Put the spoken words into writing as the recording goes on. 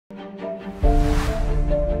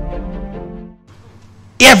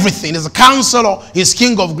everything. He's a counselor, he's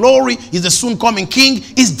King of glory, he's the soon coming King,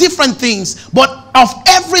 he's different things. But of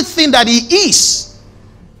everything that he is,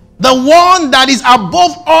 the one that is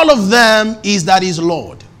above all of them is that he's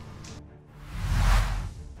Lord.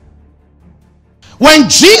 When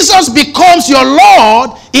Jesus becomes your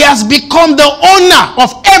Lord, he has become the owner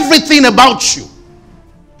of everything about you.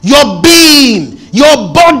 Your being,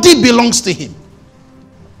 your body belongs to him.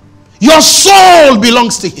 Your soul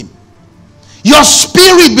belongs to him. Your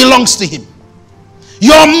spirit belongs to him.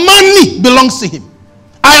 Your money belongs to him.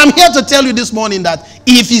 I am here to tell you this morning that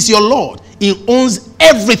if he's your Lord, he owns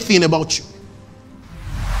everything about you.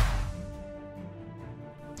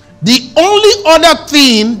 The only other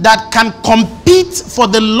thing that can compete for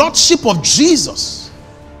the Lordship of Jesus,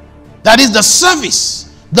 that is the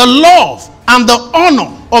service, the love, and the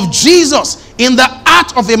honor of Jesus in the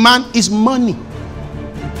heart of a man, is money.